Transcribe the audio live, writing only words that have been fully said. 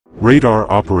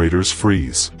Radar operators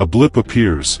freeze. A blip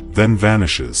appears, then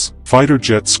vanishes. Fighter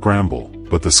jets scramble,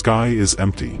 but the sky is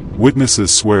empty.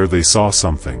 Witnesses swear they saw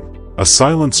something. A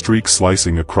silent streak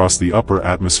slicing across the upper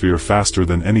atmosphere faster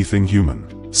than anything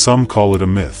human. Some call it a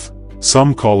myth.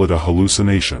 Some call it a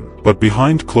hallucination. But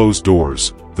behind closed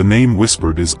doors, the name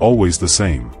whispered is always the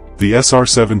same. The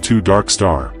SR-72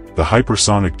 Darkstar, the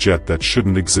hypersonic jet that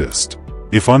shouldn't exist.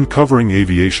 If uncovering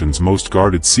aviation's most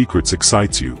guarded secrets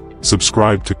excites you,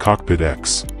 subscribe to Cockpit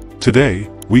X. Today,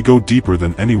 we go deeper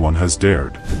than anyone has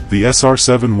dared. The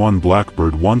SR-71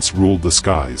 Blackbird once ruled the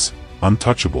skies,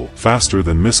 untouchable, faster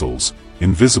than missiles,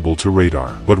 invisible to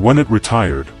radar. But when it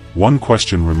retired, one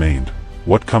question remained: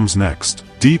 what comes next?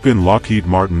 Deep in Lockheed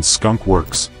Martin's Skunk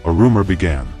works, a rumor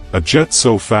began. A jet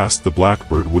so fast the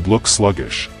Blackbird would look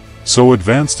sluggish. So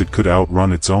advanced it could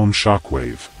outrun its own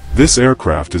shockwave. This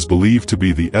aircraft is believed to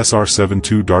be the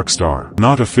SR-72 Darkstar.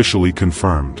 Not officially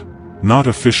confirmed. Not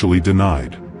officially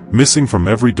denied. Missing from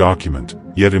every document,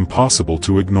 yet impossible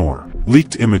to ignore.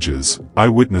 Leaked images,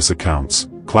 eyewitness accounts,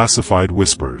 classified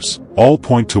whispers, all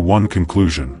point to one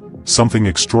conclusion: something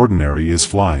extraordinary is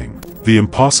flying. The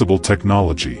impossible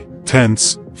technology.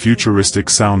 Tense, futuristic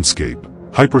soundscape.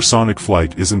 Hypersonic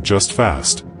flight isn't just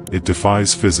fast, it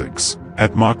defies physics.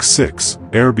 At Mach 6,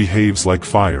 air behaves like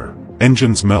fire.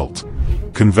 Engines melt.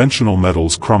 Conventional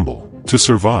metals crumble. To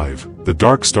survive, the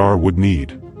Darkstar would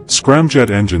need scramjet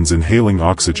engines inhaling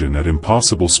oxygen at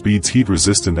impossible speeds,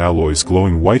 heat-resistant alloys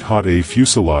glowing white-hot, a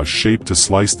fuselage shaped to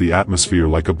slice the atmosphere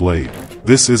like a blade.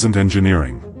 This isn't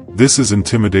engineering. This is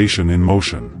intimidation in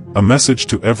motion. A message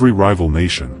to every rival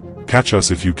nation: catch us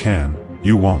if you can,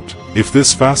 you won't. If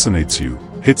this fascinates you,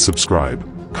 hit subscribe.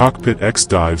 Cockpit X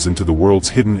dives into the world's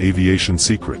hidden aviation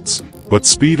secrets. But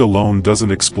speed alone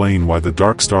doesn't explain why the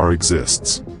Darkstar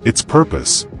exists. Its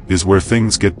purpose is where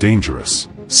things get dangerous.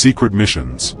 Secret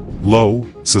missions. Low,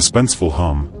 suspenseful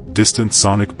hum, distant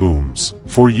sonic booms.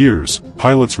 For years,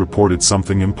 pilots reported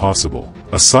something impossible.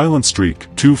 A silent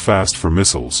streak, too fast for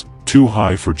missiles, too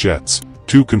high for jets,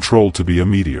 too controlled to be a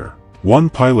meteor. One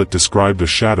pilot described a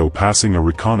shadow passing a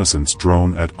reconnaissance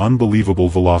drone at unbelievable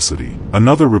velocity.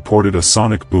 Another reported a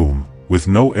sonic boom, with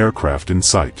no aircraft in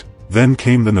sight. Then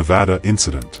came the Nevada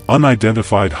incident.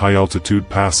 Unidentified high-altitude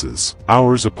passes,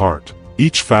 hours apart,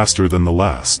 each faster than the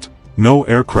last. No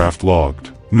aircraft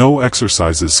logged, no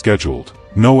exercises scheduled,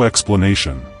 no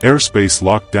explanation. Airspace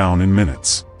locked down in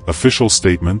minutes. Official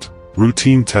statement: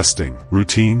 routine testing.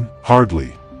 Routine? Hardly.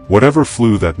 Whatever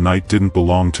flew that night didn't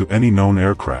belong to any known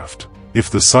aircraft. If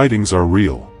the sightings are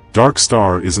real,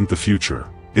 Darkstar isn't the future.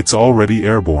 It's already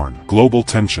airborne. Global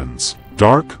tensions.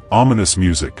 Dark, ominous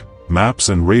music. Maps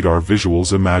and radar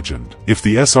visuals imagined. If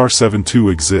the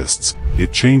SR-72 exists,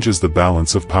 it changes the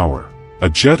balance of power. A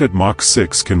jet at Mach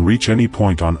 6 can reach any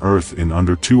point on Earth in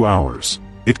under 2 hours.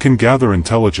 It can gather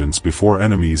intelligence before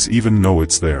enemies even know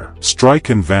it's there. Strike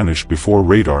and vanish before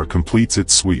radar completes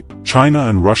its sweep. China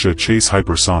and Russia chase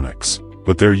hypersonics,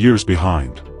 but they're years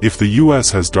behind. If the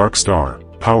US has Darkstar,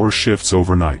 power shifts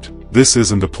overnight. This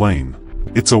isn't a plane.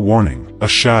 It's a warning, a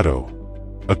shadow.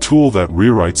 A tool that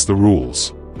rewrites the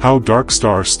rules. How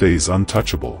Darkstar stays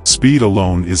untouchable. Speed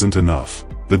alone isn't enough.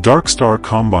 The Darkstar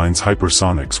combines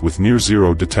hypersonics with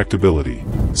near-zero detectability.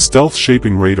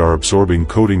 Stealth-shaping radar-absorbing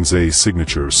coatings, a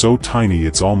signature so tiny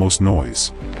it's almost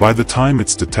noise. By the time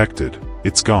it's detected,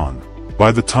 it's gone.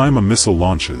 By the time a missile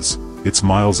launches, it's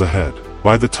miles ahead.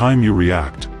 By the time you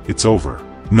react, it's over.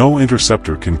 No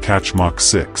interceptor can catch Mach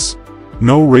 6.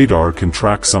 No radar can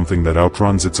track something that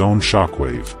outruns its own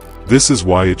shockwave. This is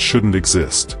why it shouldn't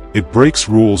exist. It breaks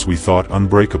rules we thought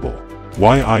unbreakable.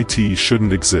 Why IT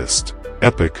shouldn't exist.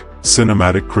 Epic,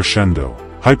 cinematic crescendo.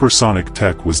 Hypersonic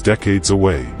tech was decades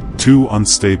away. Too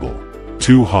unstable.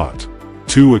 Too hot.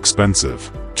 Too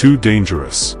expensive. Too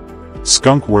dangerous.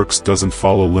 Skunk Works doesn't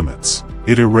follow limits.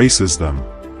 It erases them.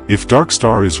 If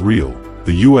Darkstar is real,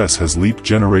 the US has leaped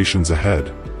generations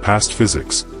ahead, past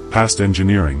physics, past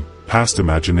engineering, past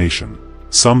imagination.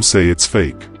 Some say it's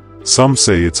fake. Some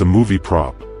say it's a movie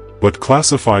prop. But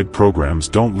classified programs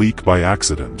don't leak by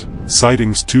accident.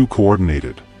 Sightings too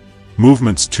coordinated.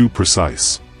 Movements too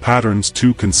precise. Patterns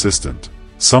too consistent.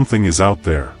 Something is out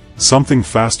there. Something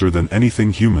faster than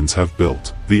anything humans have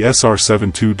built. The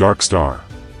SR-72 Darkstar.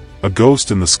 A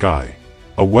ghost in the sky.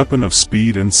 A weapon of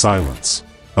speed and silence.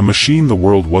 A machine the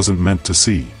world wasn't meant to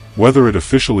see. Whether it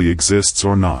officially exists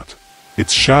or not,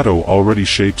 its shadow already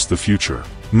shapes the future.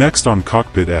 Next on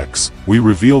Cockpit X, we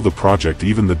reveal the project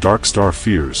even the Darkstar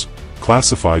fears,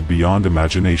 classified beyond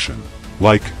imagination.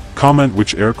 Like, comment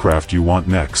which aircraft you want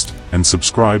next, and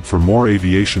subscribe for more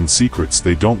aviation secrets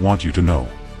they don't want you to know.